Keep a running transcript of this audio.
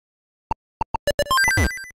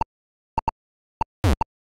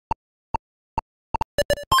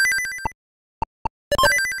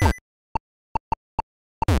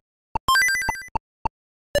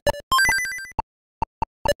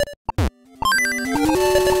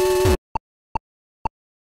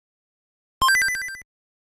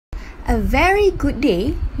A very good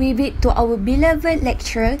day we bid to our beloved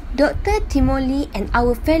lecturer, Dr. THENMOLLI, and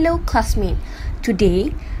our fellow classmates.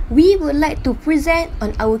 Today, we would like to present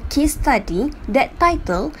on our case study that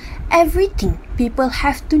titled Everything People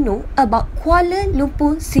Have to Know About Kuala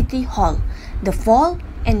Lumpur City Hall, The Fall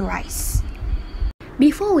and Rise.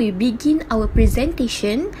 Before we begin our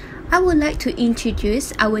presentation, I would like to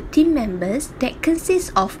introduce our team members that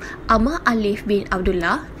consists of Amar Alif bin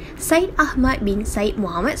Abdullah, SYED AHMAD bin Syed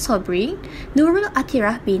Muhammad SOBRI, NURUL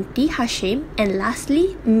ATHIRAH binti HASHIM, and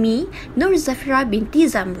lastly, me, ZAFIRAH binti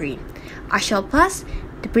ZAMRI. I shall pass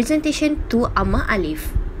the presentation to Amar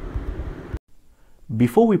Alif.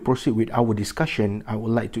 Before we proceed with our discussion, I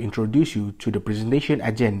would like to introduce you to the presentation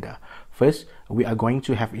agenda. First, we are going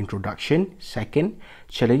to have introduction. Second,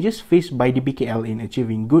 challenges faced by DBKL in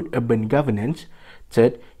achieving good urban governance.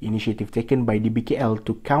 Third, initiative taken by DBKL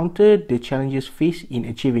to counter the challenges faced in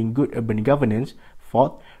achieving good urban governance.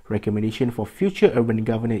 Fourth, recommendation for future urban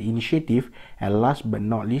governance initiative. And last but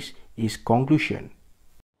not least is conclusion.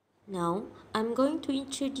 Now, I'm going to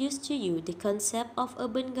introduce to you the concept of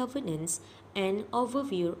urban governance and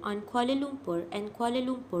overview on Kuala Lumpur and Kuala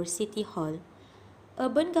Lumpur City Hall.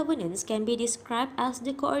 Urban governance can be described as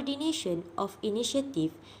the coordination of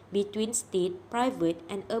initiative between state, private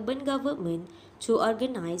and urban government to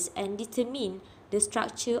organize and determine the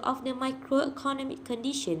structure of the microeconomic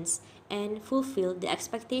conditions and fulfill the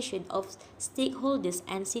expectation of stakeholders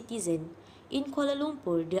and citizens. In Kuala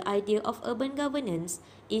Lumpur, the idea of urban governance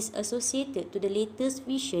is associated to the latest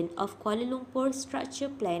vision of Kuala Lumpur Structure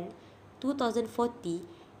Plan 2040,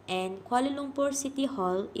 and Kuala Lumpur City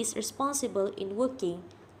Hall is responsible in working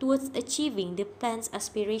towards achieving the plan's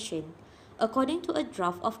aspiration. According to a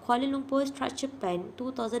draft of Kuala Lumpur Structure Plan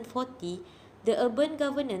 2040, the urban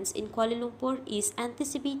governance in Kuala Lumpur is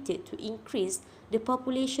anticipated to increase the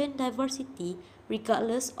population diversity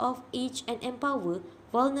regardless of age and empower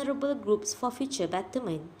vulnerable groups for future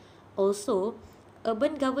betterment. Also,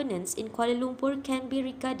 urban governance in Kuala Lumpur can be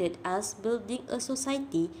regarded as building a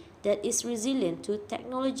society that is resilient to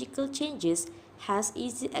technological changes, has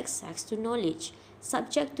easy access to knowledge,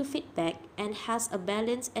 subject to feedback, and has a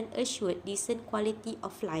balanced and assured decent quality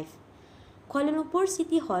of life. Kuala Lumpur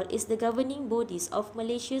City Hall is the governing bodies of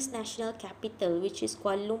Malaysia's national capital, which is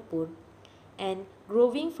Kuala Lumpur. And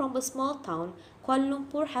growing from a small town, Kuala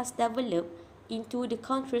Lumpur has developed into the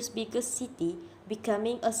country's biggest city,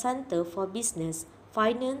 becoming a center for business,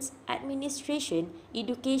 finance, administration,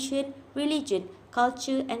 education, religion,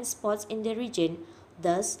 culture and sports in the region.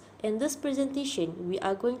 Thus, in this presentation, we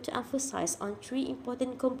are going to emphasize on three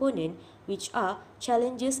important components, which are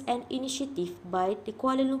challenges and initiative by the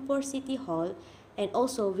Kuala Lumpur City Hall, and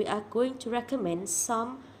also we are going to recommend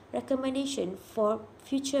some recommendation for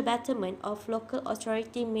future betterment of local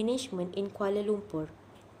authority management in Kuala Lumpur.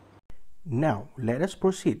 Now, let us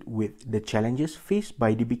proceed with the challenges faced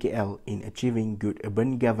by DBKL in achieving good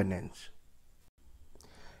urban governance.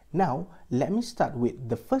 Now, let me start with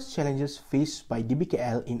the first challenges faced by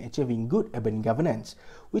DBKL in achieving good urban governance,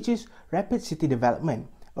 which is rapid city development.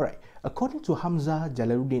 Alright, according to Hamzah,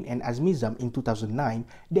 Jalaluddin and Azmizam in 2009,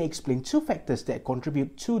 they explained two factors that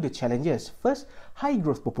contribute to the challenges. First, high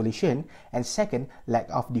growth population, and second,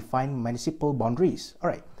 lack of defined municipal boundaries.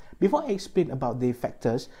 Alright, before I explain about the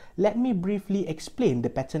factors, let me briefly explain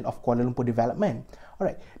the pattern of Kuala Lumpur development.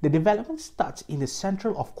 Alright, the development starts in the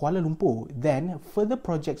central of Kuala Lumpur, then further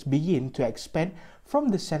projects begin to expand from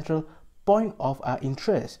the central point of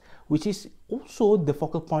interest, which is also the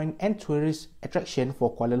focal point and tourist attraction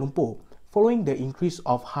for Kuala Lumpur. Following the increase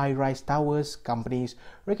of high-rise towers, companies,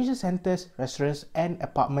 recreation centers, restaurants and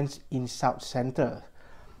apartments in South Centre.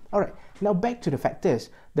 Alright, now back to the factors.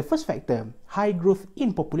 The first factor, high growth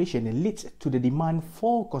in population, leads to the demand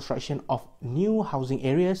for construction of new housing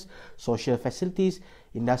areas, social facilities,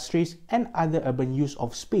 industries, and other urban use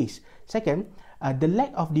of space. Second, the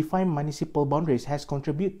lack of defined municipal boundaries has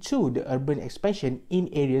contributed to the urban expansion in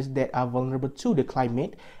areas that are vulnerable to the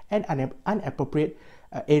climate and inappropriate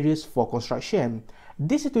areas for construction.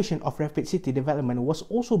 This situation of rapid city development was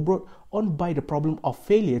also brought on by the problem of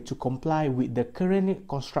failure to comply with the current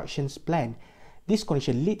construction plan. This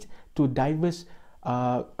condition leads to diverse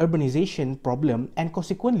urbanization problem and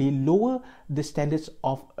consequently lower the standards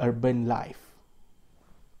of urban life.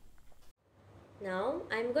 Now,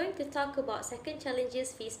 I'm going to talk about second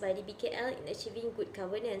challenges faced by DBKL in achieving good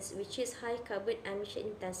governance, which is high carbon emission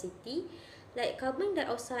intensity. Like carbon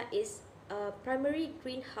dioxide is a primary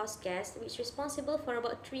greenhouse gas which is responsible for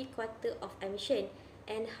about 3/4 of emission,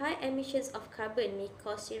 and high emissions of carbon may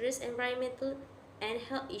cause serious environmental and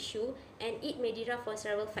health issue, and it may derive from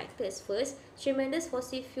several factors. First, tremendous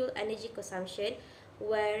fossil fuel energy consumption.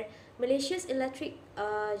 where Malaysia's electric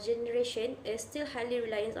generation is still highly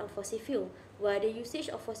reliant on fossil fuel, where the usage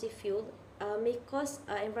of fossil fuel may cause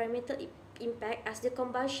environmental impact as the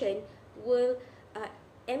combustion will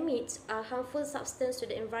emit harmful substance to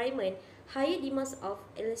the environment. Higher demands of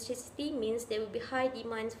electricity means there will be high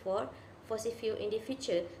demands for fossil fuel in the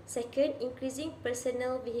future. Second, increasing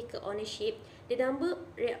personal vehicle ownership. The number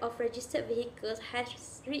of registered vehicles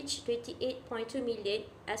has reached 28.2 million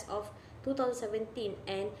as of 2017,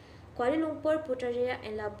 and Kuala Lumpur, Putrajaya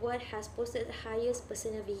and Labuan has posted the highest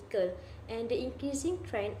personal vehicle, and the increasing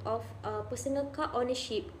trend of personal car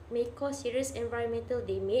ownership may cause serious environmental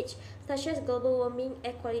damage such as global warming,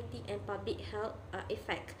 air quality and public health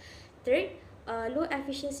effect. Third, low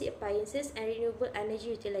efficiency appliances and renewable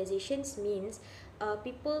energy utilizations means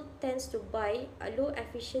people tends to buy low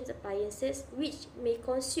efficient appliances which may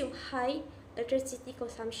consume high electricity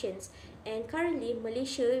consumptions, and currently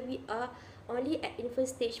Malaysia we are only at infant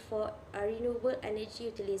stage for renewable energy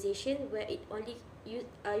utilization, where it only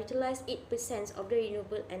utilize 8% of the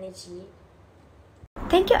renewable energy.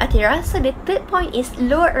 Thank you, ATHIRAH. So the third point is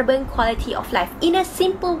low urban quality of life. In a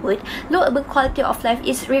simple word, low urban quality of life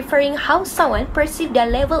is referring how someone perceives their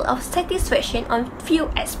level of satisfaction on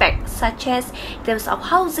few aspects, such as in terms of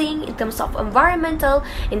housing, in terms of environmental,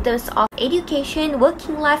 in terms of education,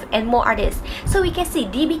 working life, and more others. So we can see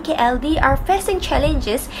DBKL, they are facing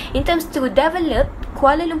challenges in terms to develop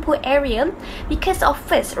Kuala Lumpur area because of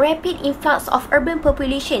first rapid influx of urban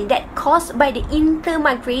population that caused by the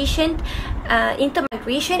intermigration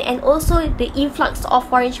and also the influx of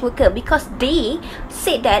foreign workers, because they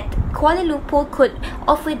said that Kuala Lumpur could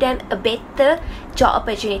offer them a better job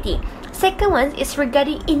opportunity. Second one is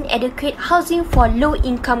regarding inadequate housing for low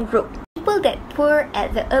income group. People that poor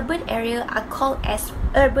at the urban area are called as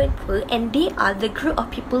urban poor, and they are the group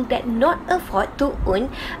of people that not afford to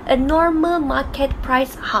own a normal market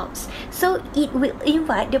price house. So it will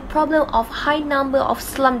invite the problem of high number of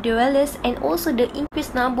slum dwellers and also the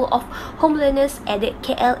increased number of homelessness at the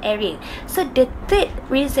KL area. So the third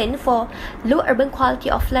reason for low urban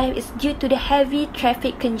quality of life is due to the heavy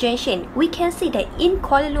traffic congestion. We can see that in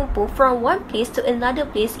Kuala Lumpur, from one place to another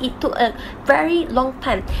place, it took a very long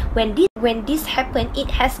time. When this happened,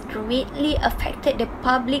 it has greatly affected the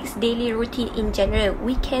public's daily routine in general.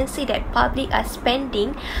 We can see that public are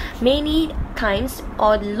spending many times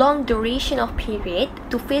or long duration of period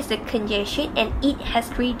to face the congestion, and it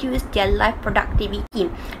has reduced their life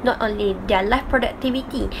productivity. Not only their life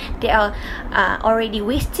productivity, they are already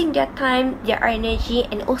wasting their time, their energy,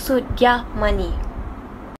 and also their money.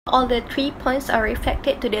 All the 3 points are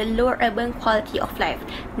reflected to the lower urban quality of life.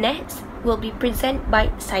 Next will be presented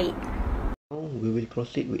by SYED. Now we will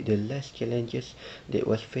proceed with the last challenges that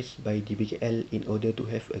was faced by DBKL in order to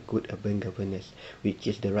have a good urban governance, which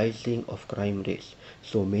is the rising of crime rates.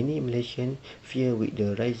 So many Malaysians fear with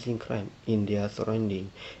the rising crime in their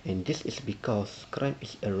surrounding, and this is because crime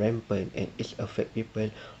is rampant and it affects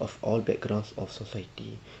people of all backgrounds of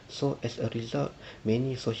society. So as a result,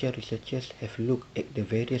 many social researchers have looked at the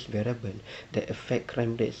various variables that affect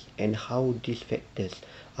crime rates and how these factors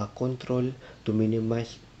are controlled to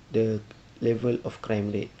minimize the level of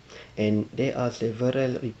crime rate. And there are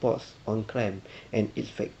several reports on crime and its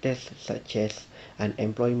factors such as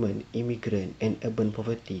unemployment, immigrant and urban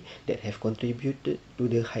poverty that have contributed to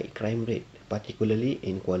the high crime rate, particularly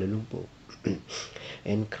in Kuala Lumpur.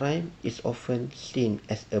 And crime is often seen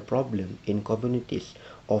as a problem in communities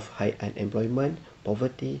of high unemployment,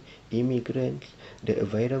 poverty, immigrants, the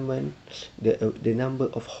environment, the number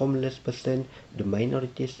of homeless persons, the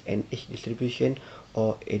minorities and age distribution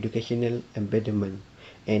or educational embedment.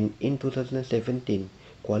 And in 2017,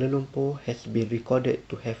 Kuala Lumpur has been recorded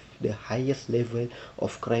to have the highest level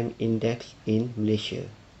of crime index in Malaysia.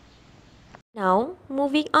 Now,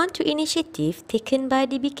 moving on to initiative taken by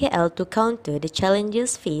DBKL to counter the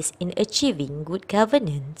challenges faced in achieving good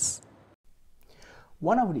governance.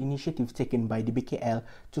 One of the initiatives taken by DBKL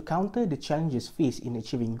to counter the challenges faced in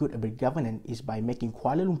achieving good urban governance is by making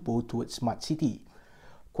Kuala Lumpur towards smart city.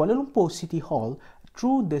 Kuala Lumpur City Hall,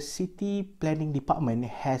 through the City Planning Department,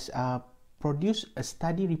 has produced a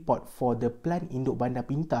study report for the Plan Induk Bandar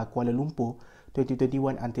Pintar Kuala Lumpur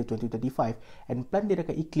 2021 until 2035 and Plan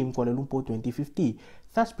Tirakat Iklim Kuala Lumpur 2050,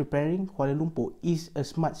 thus preparing Kuala Lumpur is a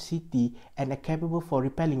smart city and are capable for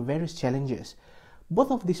repelling various challenges. Both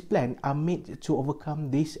of these plans are made to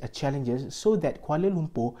overcome these challenges so that Kuala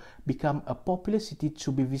Lumpur become a popular city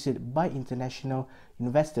to be visited by international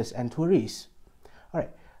investors and tourists.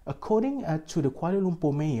 Alright, according to the Kuala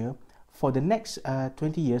Lumpur Mayor, For the next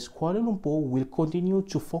 20 years, Kuala Lumpur will continue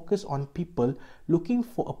to focus on people looking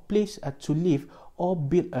for a place to live or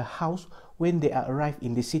build a house when they arrive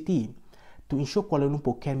in the city. To ensure Kuala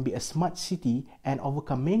Lumpur can be a smart city and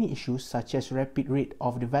overcome many issues such as rapid rate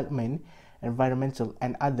of development, environmental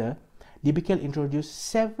and other, DBKL introduced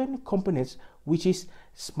 7 components, which is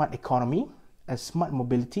smart economy, a smart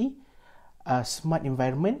mobility, a smart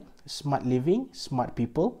environment, smart living, smart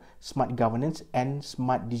people, smart governance and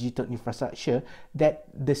smart digital infrastructure that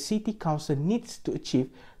the City Council needs to achieve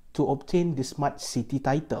to obtain the Smart City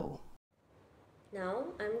title.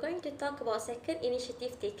 Now, I'm going to talk about second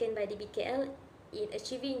initiative taken by DBKL in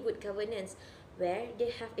achieving good governance, where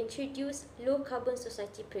they have introduced low carbon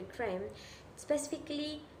society program,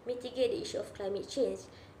 specifically mitigate the issue of climate change.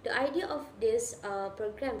 The idea of this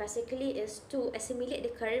program basically is to assimilate the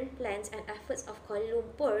current plans and efforts of Kuala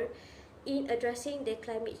Lumpur in addressing the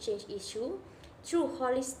climate change issue through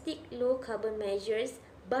holistic low carbon measures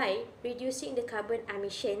by reducing the carbon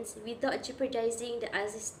emissions without jeopardizing the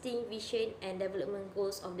existing vision and development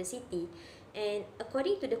goals of the city. And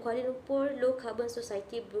according to the Kuala Lumpur Low Carbon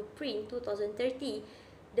Society Blueprint 2030,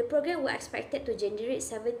 the program was expected to generate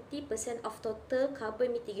 70% of total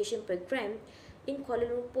carbon mitigation program in Kuala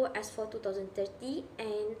Lumpur as for 2030,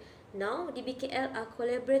 and now DBKL are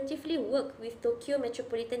collaboratively work with Tokyo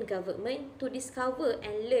Metropolitan Government to discover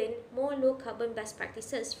and learn more low carbon best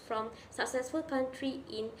practices from successful country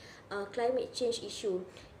in climate change issue.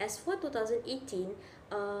 As for 2018,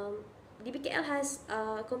 DBKL has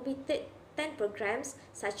completed 10 programs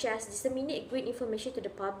such as disseminate green information to the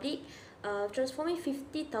public, transforming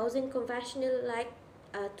 50,000 conventional light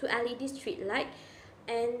to LED street light,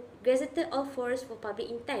 and gazetted all forests for public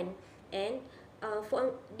intent. And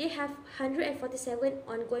they have 147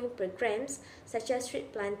 ongoing programs such as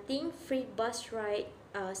street planting, free bus ride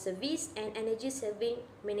service, and energy saving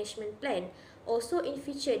management plan. Also in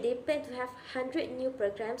future, they plan to have 100 new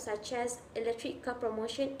programs such as electric car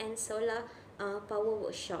promotion and solar power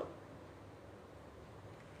workshop.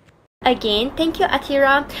 Again, thank you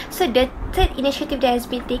ATHIRAH. So the third initiative that has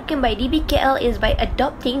been taken by DBKL is by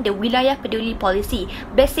adopting the Wilayah Peduli policy.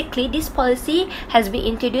 Basically, this policy has been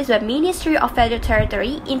introduced by Ministry of Federal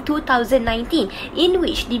Territory in 2019, in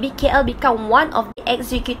which DBKL become one of the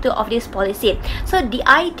executor of this policy. So the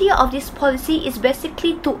idea of this policy is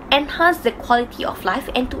basically to enhance the quality of life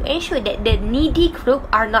and to ensure that the needy group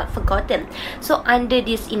are not forgotten. So under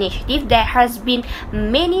this initiative, there has been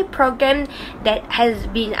many programs that has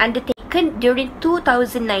been undertaken during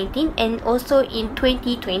 2019 and also in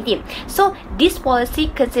 2020. So this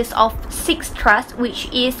policy consists of 6 thrusts,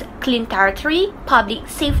 which is clean territory, public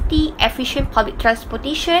safety, efficient public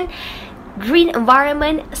transportation, green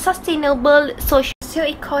environment, sustainable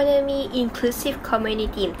socio-economy, inclusive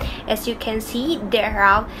community. As you can see, there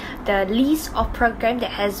are the list of programs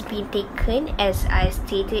that has been taken as I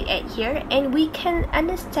stated at here, and we can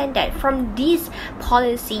understand that from this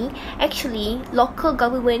policy, actually local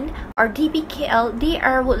government or DBKL, they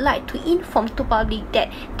would like to inform to public that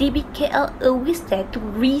DBKL always there to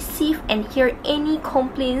receive and hear any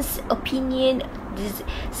complaints, opinion,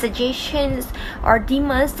 suggestions or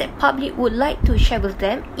demands that public would like to share with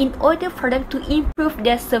them in order for them to improve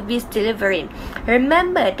their service delivery.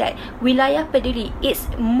 Remember that Wilayah Peduli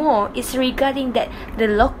is regarding that the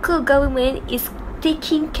local government is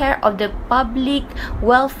taking care of the public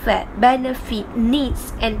welfare, benefit,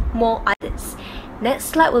 needs and more others.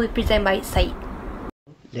 Next slide will be presented by SYED.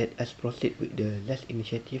 Let us proceed with the last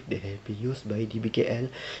initiative that has been used by DBKL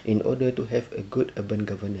in order to have a good urban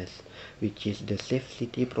governance, which is the Safe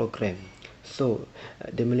City program. So,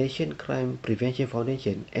 the Malaysian Crime Prevention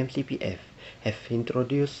Foundation (MCPF) have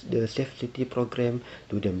introduced the Safe City program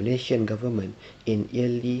to the Malaysian government in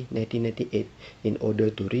early 1998 in order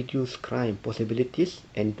to reduce crime possibilities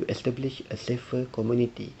and to establish a safer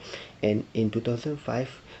community. And in 2005,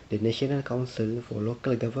 the National Council for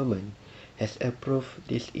Local Government has approved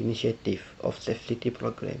this initiative of Safe City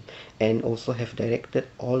program and also have directed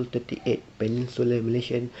all 38 Peninsular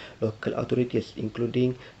Malaysian local authorities,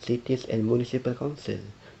 including cities and municipal council,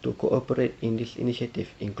 to cooperate in this initiative,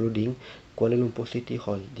 including Kuala Lumpur City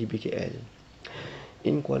Hall, DBKL.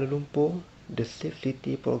 In Kuala Lumpur, the Safe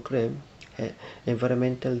City program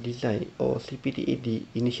environmental design or CPDED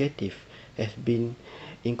initiative has been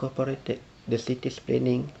incorporated the city's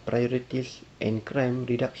planning, priorities and crime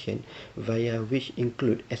reduction, via which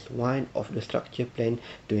include as one of the structure plan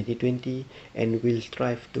 2020 and will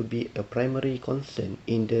strive to be a primary concern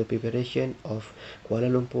in the preparation of Kuala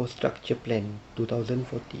Lumpur Structure Plan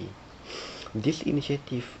 2040. This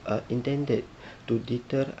initiative are intended to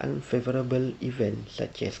deter unfavorable events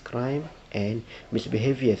such as crime, and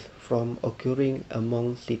misbehaviors from occurring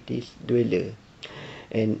among cities dwellers.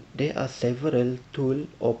 And there are several tools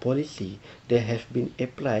or policy that have been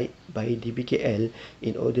applied by DBKL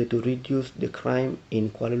in order to reduce the crime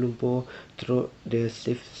in Kuala Lumpur through the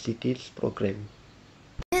Safe Cities program.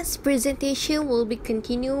 Next presentation will be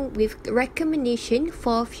continued with recommendation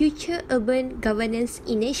for future urban governance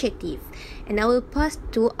initiative, and I will pass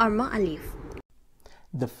to Amar Alif.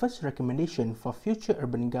 The first recommendation for future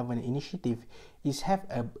urban governance initiative is have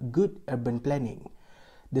a good urban planning.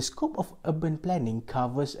 The scope of urban planning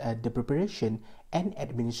covers the preparation and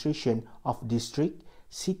administration of district,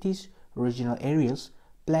 cities, regional areas,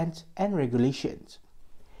 plans and regulations.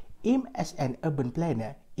 Aim as an urban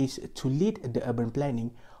planner is to lead the urban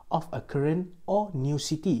planning of a current or new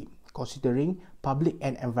city, considering public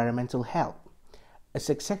and environmental health. A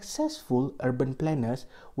successful urban planners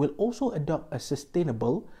will also adopt a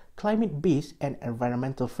sustainable, climate-based and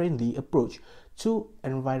environmental-friendly approach to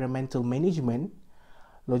environmental management,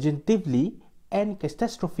 longevity and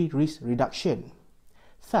catastrophe risk reduction.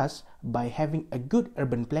 Thus, by having a good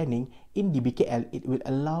urban planning in DBKL, it will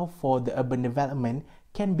allow for the urban development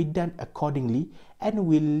can be done accordingly and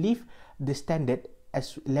will lift the standard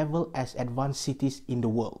as level as advanced cities in the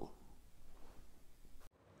world.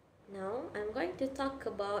 Now, I'm going to talk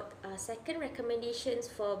about second recommendations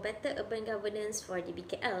for better urban governance for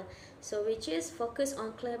DBKL. So, which is focus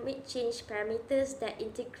on climate change parameters that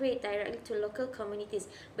integrate directly to local communities.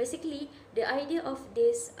 Basically, the idea of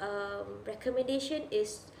this recommendation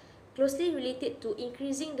is closely related to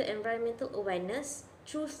increasing the environmental awareness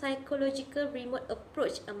through psychological remote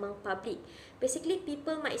approach among public. Basically,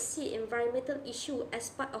 people might see environmental issue as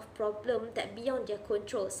part of problem that beyond their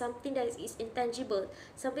control, something that is intangible,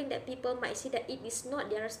 something that people might see that it is not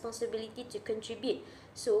their responsibility to contribute.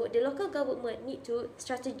 So the local government need to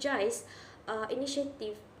strategize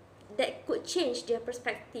initiative that could change their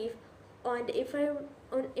perspective on the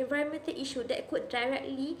environmental issue that could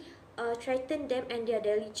directly threaten them and their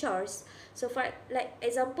daily chores. So for like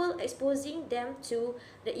example, exposing them to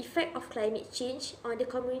the effect of climate change on the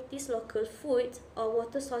community's local food or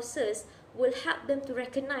water sources will help them to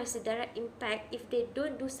recognize the direct impact if they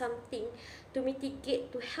don't do something to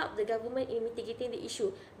mitigate, to help the government in mitigating the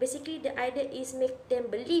issue. Basically, the idea is make them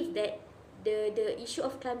believe that the issue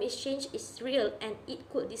of climate change is real and it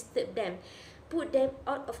could disturb them, put them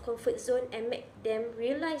out of comfort zone and make them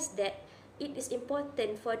realize that it is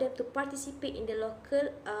important for them to participate in the local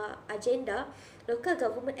local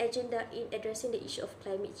government agenda in addressing the issue of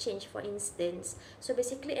climate change, for instance. So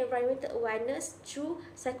basically, environmental awareness through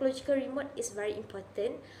psychological remote is very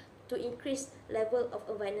important to increase level of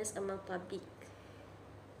awareness among public.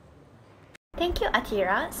 Thank you,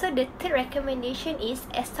 ATHIRAH. So the third recommendation is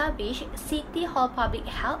establish City Hall Public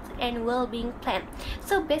Health and Wellbeing Plan.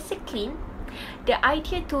 So basically, the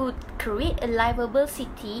idea to create a livable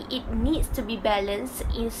city, it needs to be balanced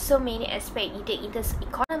in so many aspects, either in terms of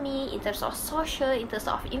economy, in terms of social, in terms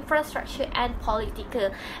of infrastructure and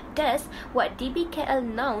political. Thus, what DBKL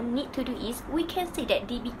now need to do is, we can say that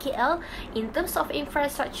DBKL, in terms of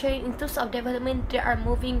infrastructure, in terms of development, they are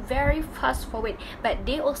moving very fast forward, but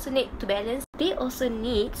they also need to balance. They also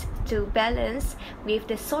need to balance with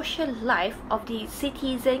the social life of the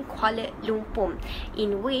citizen Kuala Lumpur,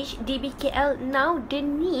 in which DBKL now they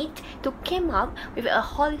need to come up with a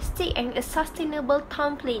holistic and a sustainable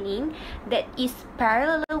town planning that is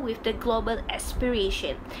parallel with the global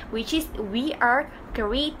aspiration, which is we are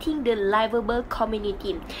creating the livable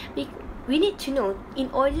community. We need to know,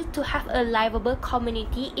 in order to have a livable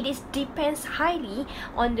community, it is depends highly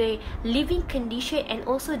on the living condition and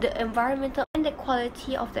also the environmental and the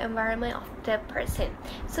quality of the environment of the person.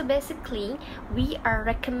 So basically, we are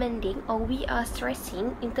recommending or we are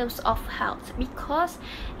stressing in terms of health, because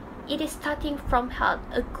it is starting from health.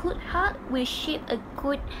 A good health will shape a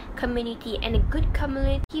good community, and a good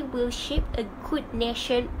community will shape a good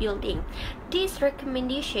nation building. This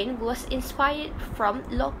recommendation was inspired from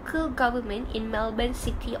local government in Melbourne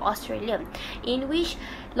City, Australia, in which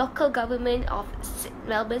local government of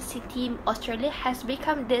Melbourne City, Australia has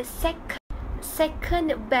become the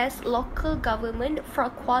second best local government for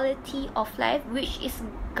quality of life, which is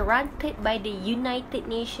granted by the United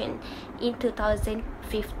Nations in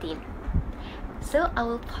 2015. So I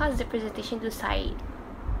will pass the presentation to SYED.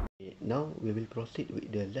 Now we will proceed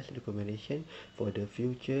with the last recommendation for the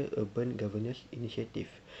future urban governance initiative,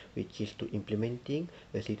 which is to implementing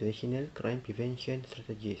a situational crime prevention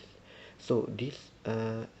strategies. So this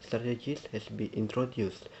strategies has been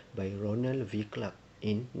introduced by Ronald V. Clark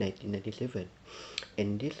in 1997,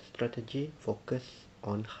 and this strategy focus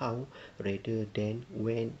on how rather than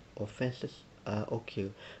when offences occur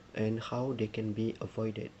and how they can be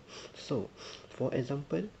avoided. So, for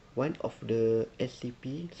example, one of the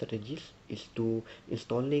SCP strategies is to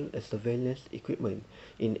installing a surveillance equipment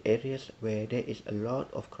in areas where there is a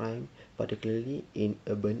lot of crime, particularly in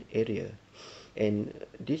urban area. And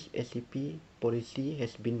this SCP policy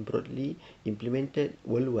has been broadly implemented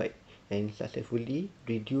worldwide and successfully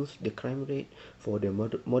reduced the crime rate for the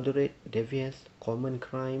moderate, deviance, common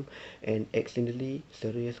crime, and extremely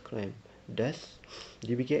serious crime. Thus,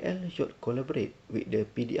 the BKL should collaborate with the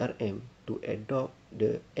PDRM to adopt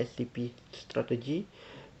the SCP strategy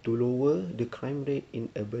to lower the crime rate in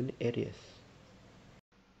urban areas.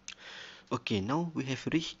 Okay, now we have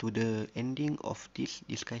reached to the ending of this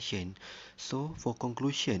discussion. So, for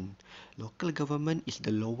conclusion, local government is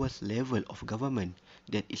the lowest level of government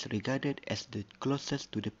that is regarded as the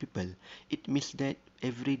closest to the people. It means that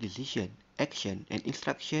every decision, action, and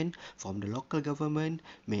instruction from the local government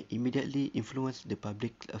may immediately influence the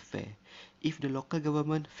public affair. If the local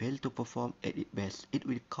government fails to perform at its best, it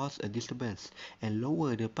will cause a disturbance and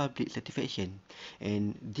lower the public satisfaction,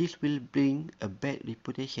 and this will bring a bad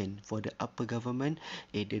reputation for the upper government,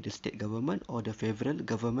 either the state government or the federal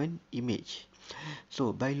government image.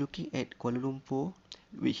 So, by looking at Kuala Lumpur,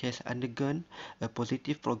 which has undergone a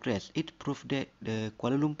positive progress, it proved that the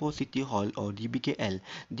Kuala Lumpur City Hall or DBKL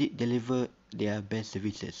did deliver their best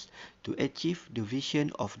services. To achieve the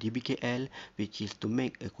vision of DBKL, which is to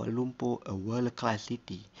make Kuala Lumpur a world-class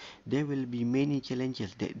city, there will be many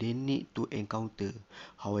challenges that they need to encounter.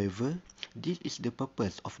 However, this is the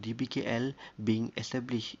purpose of DBKL being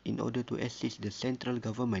established in order to assist the central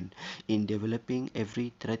government in developing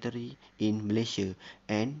every territory in Malaysia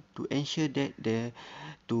and to ensure that the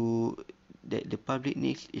public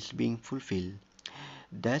needs is being fulfilled.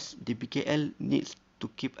 Thus, the BKL needs to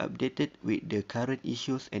keep updated with the current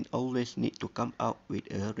issues and always need to come out with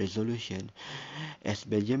a resolution. As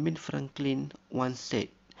Benjamin Franklin once said,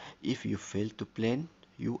 if you fail to plan,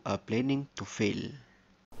 you are planning to fail.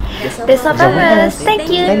 That's all from us. Thank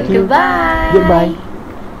you. Thank you. Goodbye. Goodbye.